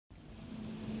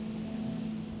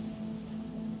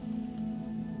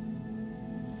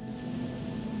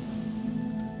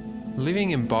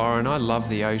Living in Byron, I love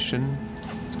the ocean.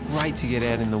 It's great to get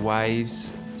out in the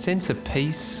waves. Sense of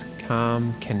peace,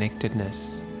 calm,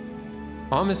 connectedness.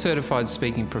 I'm a certified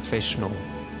speaking professional,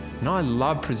 and I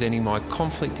love presenting my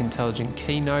conflict intelligent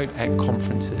keynote at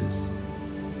conferences.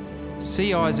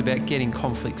 CI is about getting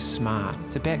conflict smart.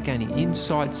 It's about gaining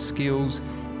insights, skills,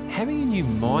 having a new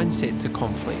mindset to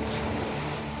conflict.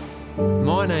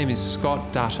 My name is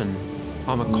Scott Dutton.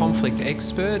 I'm a conflict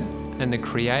expert and the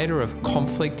creator of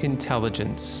Conflict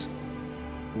Intelligence.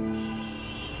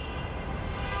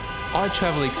 I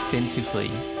travel extensively,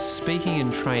 speaking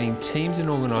and training teams and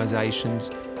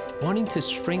organisations wanting to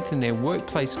strengthen their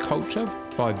workplace culture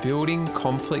by building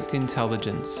conflict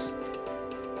intelligence.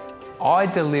 I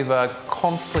deliver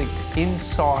conflict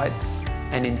insights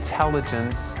and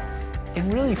intelligence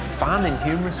in really fun and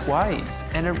humorous ways,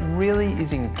 and it really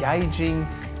is engaging,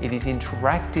 it is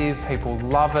interactive, people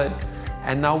love it,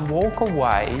 and they'll walk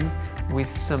away with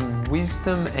some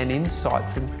wisdom and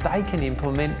insights that they can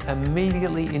implement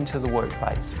immediately into the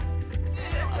workplace.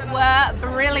 Were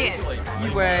brilliant.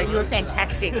 You were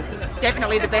fantastic.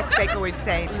 Definitely the best speaker we've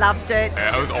seen. Loved it.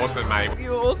 Yeah, it was awesome, mate.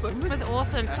 You were awesome. It was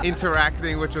awesome.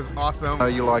 Interacting, which was awesome.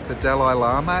 You like the Dalai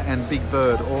Lama and Big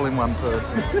Bird all in one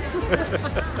person.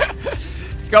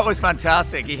 Scott was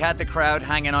fantastic. He had the crowd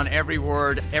hanging on every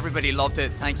word. Everybody loved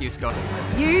it. Thank you, Scott.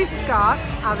 You, Scott,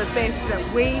 are the best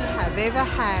that we have ever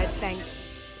had. Thank you.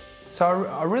 So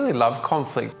I really love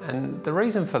conflict, and the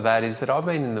reason for that is that I've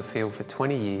been in the field for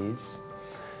 20 years.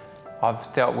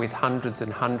 I've dealt with hundreds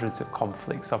and hundreds of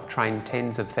conflicts. I've trained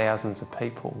tens of thousands of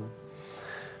people.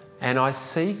 And I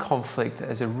see conflict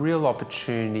as a real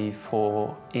opportunity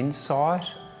for insight,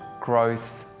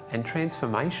 growth, and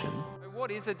transformation. What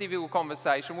is a difficult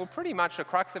conversation? Well, pretty much the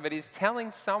crux of it is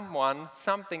telling someone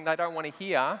something they don't want to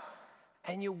hear,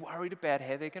 and you're worried about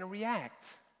how they're going to react.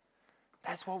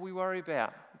 That's what we worry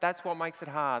about. That's what makes it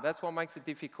hard. That's what makes it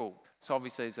difficult. So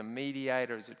obviously, as a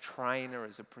mediator, as a trainer,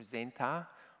 as a presenter,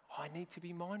 I need to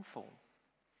be mindful.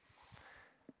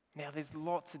 Now, there's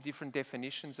lots of different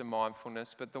definitions of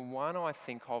mindfulness, but the one I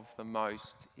think of the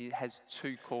most, it has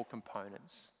two core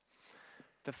components.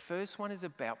 The first one is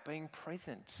about being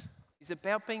present. It's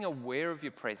about being aware of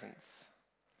your presence.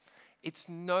 It's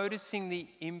noticing the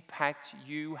impact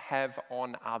you have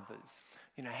on others.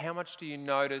 You know, how much do you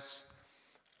notice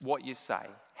what you say,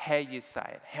 how you say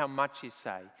it, how much you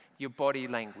say, your body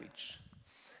language,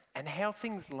 and how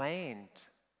things land.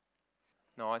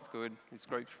 Nice, good. This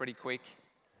group's pretty quick.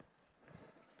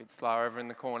 A bit slower over in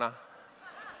the corner.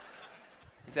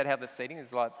 Is that how the seating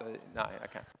is like? No,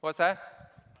 okay. What's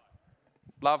that?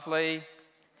 Lovely.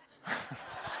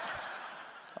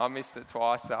 I missed it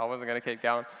twice, so I wasn't going to keep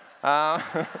going.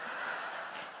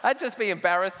 That'd just be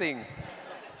embarrassing.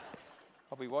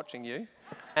 I'll be watching you.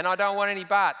 And I don't want any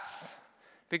buts,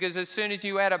 because as soon as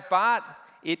you add a but,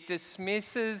 it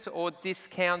dismisses or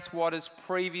discounts what has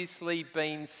previously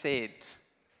been said.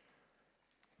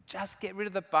 Just get rid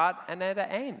of the but and add an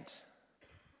and.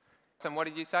 And what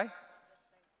did you say?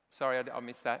 Sorry, I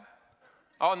missed that.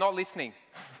 Oh, not listening.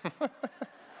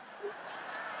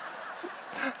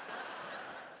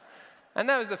 And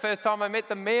that was the first time I met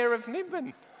the Mayor of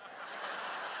Nimbin.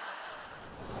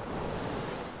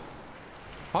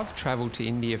 I've travelled to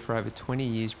India for over 20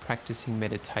 years practicing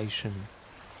meditation.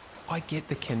 I get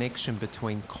the connection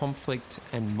between conflict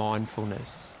and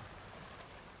mindfulness.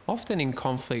 Often in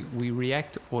conflict, we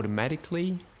react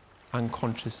automatically,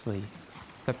 unconsciously.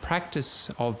 The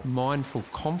practice of mindful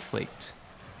conflict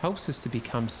helps us to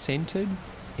become centred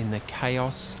in the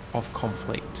chaos of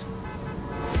conflict.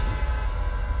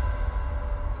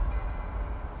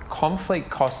 Conflict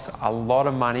costs a lot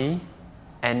of money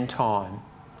and time.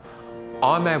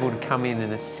 I'm able to come in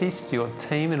and assist your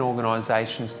team and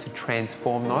organisations to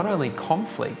transform not only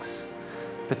conflicts,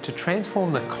 but to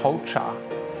transform the culture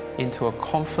into a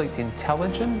conflict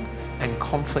intelligent and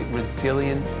conflict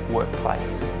resilient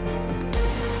workplace.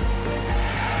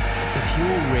 If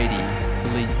you're ready to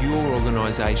lead your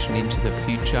organisation into the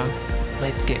future,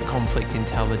 let's get conflict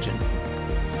intelligent.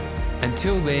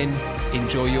 Until then,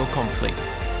 enjoy your conflict.